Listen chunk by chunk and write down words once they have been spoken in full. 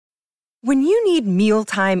When you need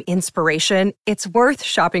mealtime inspiration, it's worth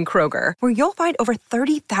shopping Kroger, where you'll find over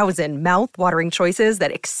 30,000 mouth-watering choices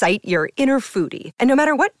that excite your inner foodie. And no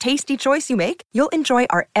matter what tasty choice you make, you'll enjoy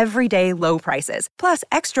our everyday low prices, plus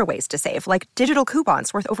extra ways to save, like digital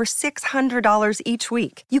coupons worth over $600 each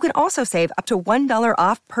week. You can also save up to $1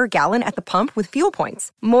 off per gallon at the pump with fuel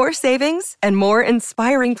points. More savings and more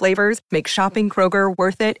inspiring flavors make shopping Kroger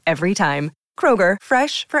worth it every time. Kroger,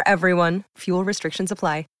 fresh for everyone. Fuel restrictions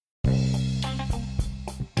apply.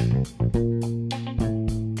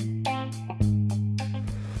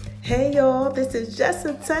 Hey y'all, this is Just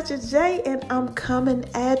a Touch of J, and I'm coming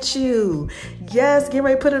at you. Yes, get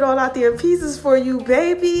ready to put it all out there in pieces for you,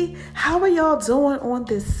 baby. How are y'all doing on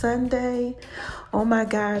this Sunday? Oh my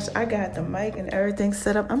gosh, I got the mic and everything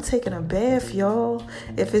set up. I'm taking a bath, y'all.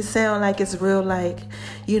 If it sounds like it's real, like,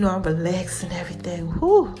 I'm relaxed and everything.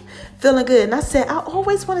 Whew, feeling good. And I said, I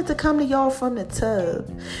always wanted to come to y'all from the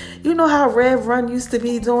tub. You know how Rev Run used to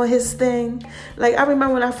be doing his thing? Like, I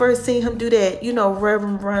remember when I first seen him do that,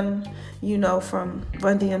 Reverend Run, from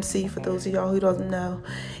Run DMC, for those of y'all who don't know.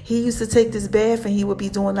 He used to take this bath and he would be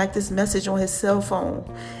doing like this message on his cell phone.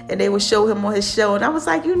 And they would show him on his show. And I was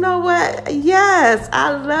like, you know what? Yes,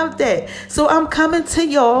 I love that. So I'm coming to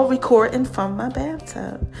y'all recording from my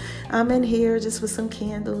bathtub. I'm in here just with some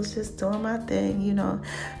candles, just doing my thing.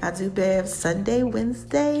 I do baths Sunday,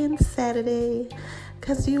 Wednesday, and Saturday.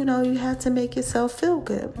 Because, you have to make yourself feel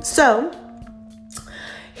good. So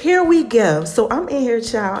here we go. So I'm in here,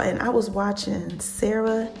 child, and I was watching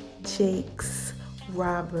Sarah Jakes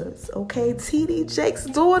Roberts, okay? TD Jakes'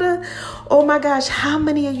 daughter. Oh my gosh, how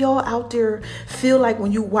many of y'all out there feel like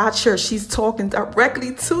when you watch her, she's talking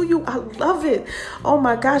directly to you? I love it. Oh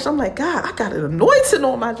my gosh, I'm like, God, I got an anointing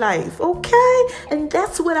on my life, okay? And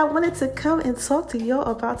that's what I wanted to come and talk to y'all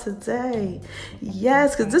about today.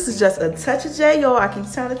 Yes, because this is just a touch of J, y'all. I keep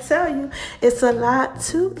trying to tell you, it's a lot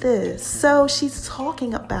to this. So she's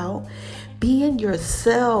talking about being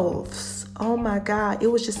yourselves. Oh my God, it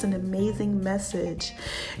was just an amazing message.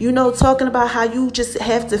 Talking about how you just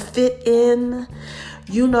have to fit in,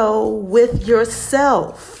 with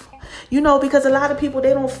yourself. Because a lot of people,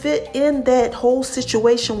 they don't fit in that whole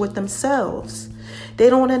situation with themselves. They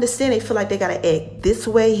don't understand. They feel like they got to act this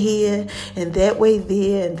way here and that way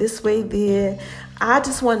there and this way there. I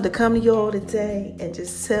just wanted to come to y'all today and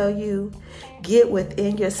just tell you, get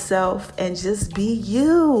within yourself and just be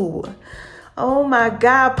you. Oh my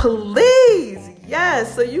God, please.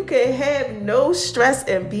 Yes, so you can have no stress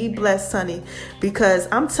and be blessed, honey. Because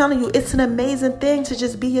I'm telling you, it's an amazing thing to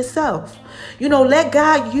just be yourself. Let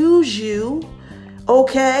God use you,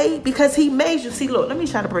 okay? Because he made you. See, look, let me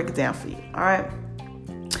try to break it down for you, all right?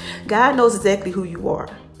 God knows exactly who you are.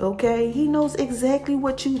 Okay, he knows exactly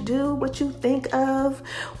what you do, what you think of,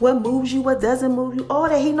 what moves you, what doesn't move you, all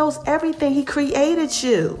that. He knows everything. He created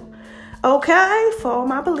you. Okay, for all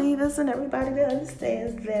my believers and everybody that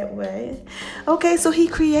understands that way. Okay, so he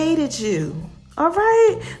created you. All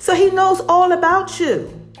right, so he knows all about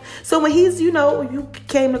you. So when he's, you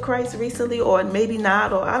came to Christ recently, or maybe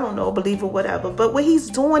not, or I don't know, believer, whatever. But what he's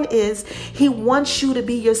doing is he wants you to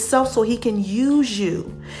be yourself so he can use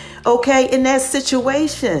you, okay, in that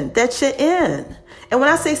situation that you're in. And when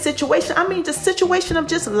I say situation, I mean the situation of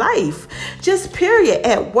just life, just period,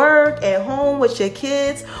 at work, at home, with your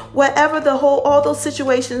kids, whatever all those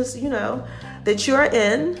situations, that you're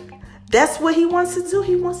in. That's what he wants to do.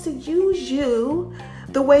 He wants to use you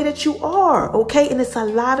the way that you are, okay? And it's a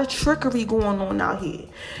lot of trickery going on out here.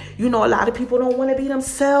 A lot of people don't want to be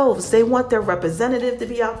themselves. They want their representative to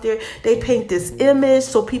be out there. They paint this image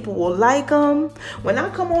so people will like them. When I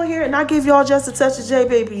come on here and I give y'all just a touch of J,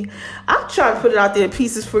 baby, I try to put it out there in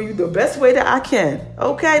pieces for you the best way that I can,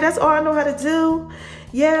 okay? That's all I know how to do.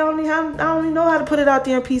 Yeah, I only know how to put it out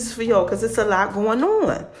there in pieces for y'all because it's a lot going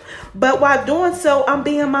on. But while doing so, I'm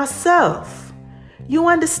being myself. You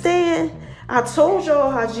understand? I told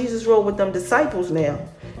y'all how Jesus rode with them disciples now.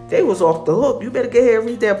 They was off the hook. You better get here and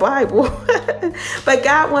read that Bible. But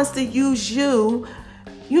God wants to use you,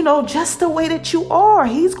 just the way that you are.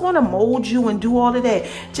 He's going to mold you and do all of that.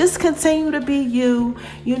 Just continue to be you.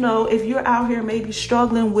 If you're out here maybe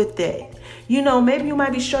struggling with that, maybe you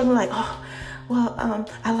might be struggling like,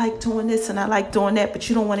 I like doing this and I like doing that, but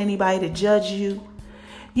you don't want anybody to judge you.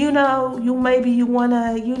 You want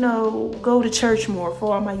to, go to church more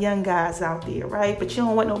for all my young guys out there, right? But you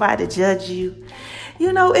don't want nobody to judge you.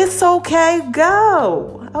 It's okay.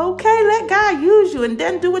 Go. Okay. Let God use you and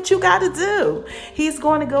then do what you got to do. He's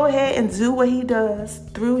going to go ahead and do what he does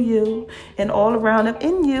through you and all around him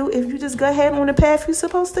in you if you just go ahead on the path you're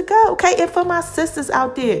supposed to go. Okay. And for my sisters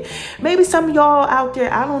out there, maybe some of y'all out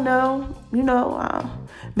there, I don't know,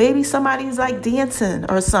 Maybe somebody's like dancing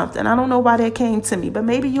or something. I don't know why that came to me, but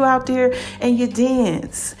maybe you out there and you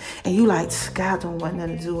dance and you like, God don't want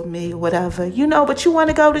nothing to do with me or whatever, but you want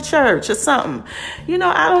to go to church or something.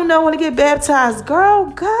 I don't know, want to get baptized. Girl,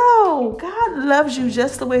 go. God loves you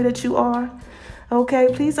just the way that you are. Okay,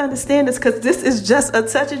 please understand this, because this is just a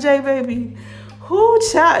touch of J, baby. Whoo,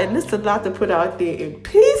 child, and this is a lot to put out there in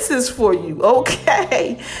pieces for you,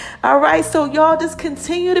 okay? All right, so y'all just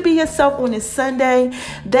continue to be yourself on this Sunday.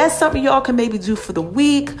 That's something y'all can maybe do for the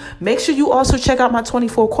week. Make sure you also check out my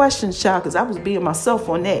 24 questions, child, because I was being myself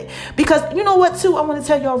on that. Because you know what, too? I want to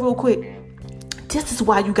tell y'all real quick. This is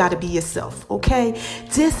why you got to be yourself, okay?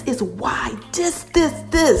 This is why. This.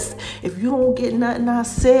 If you don't get nothing I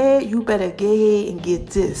said, you better get ahead and get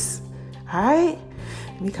this, all right?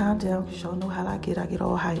 Let me calm down, because y'all know how I get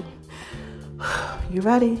all hype. You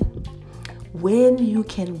ready? When you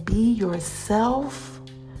can be yourself,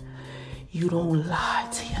 you don't lie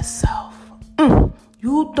to yourself.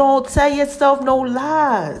 You don't tell yourself no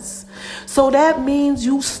lies. So that means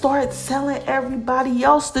you start telling everybody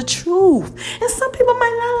else the truth. And some people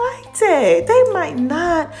might not like that. They might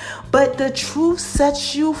not. But the truth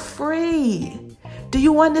sets you free. Do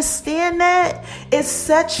you understand that? It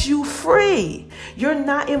sets you free. You're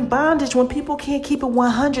not in bondage. When people can't keep it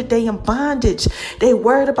 100, they in bondage. They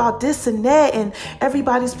worried about this and that and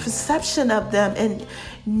everybody's perception of them. And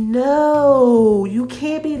no, you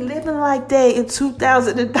can't be living like that in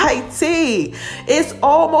 2019. It's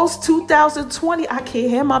almost 2020. I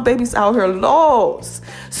can't have my babies out here lost.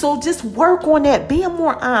 So just work on that. Being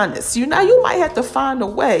more honest. You might have to find a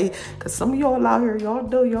way, because some of y'all out here, y'all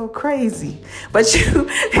know y'all crazy. But you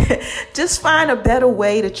just find a better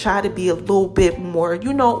way to try to be a little bit more,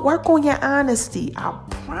 work on your honesty. I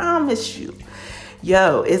promise you.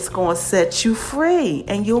 It's going to set you free,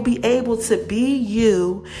 and you'll be able to be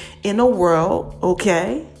you in a world,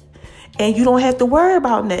 okay? And you don't have to worry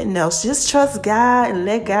about nothing else. Just trust God and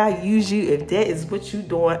let God use you if that is what you're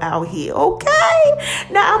doing out here, okay?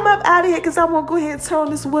 Now, I'm up out of here because I'm going to go ahead and turn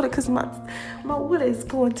on this water, because my water is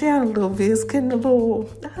going down a little bit. It's getting a little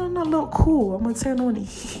cool. I'm going to turn on the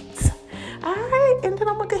heat. All right, and then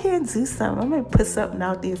I'm going to go ahead and do something. I might put something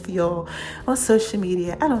out there for y'all on social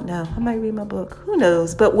media. I don't know. I might read my book. Who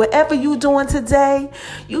knows? But whatever you doing today,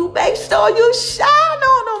 you make sure you shine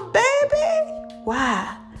on them, baby.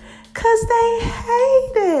 Why? Because they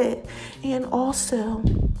hate it. And also,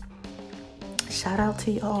 shout out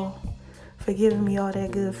to y'all for giving me all that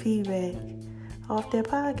good feedback off that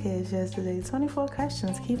podcast yesterday. 24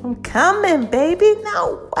 questions. Keep them coming, baby.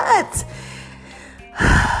 Now what?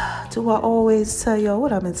 Do I always tell y'all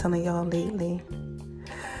what I've been telling y'all lately?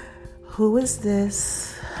 Who is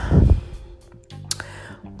this?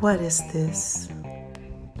 What is this?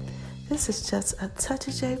 This is just a touch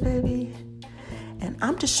of J, baby. And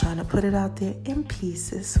I'm just trying to put it out there in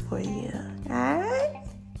pieces for you. All right?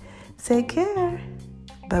 Take care.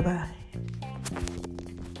 Bye-bye.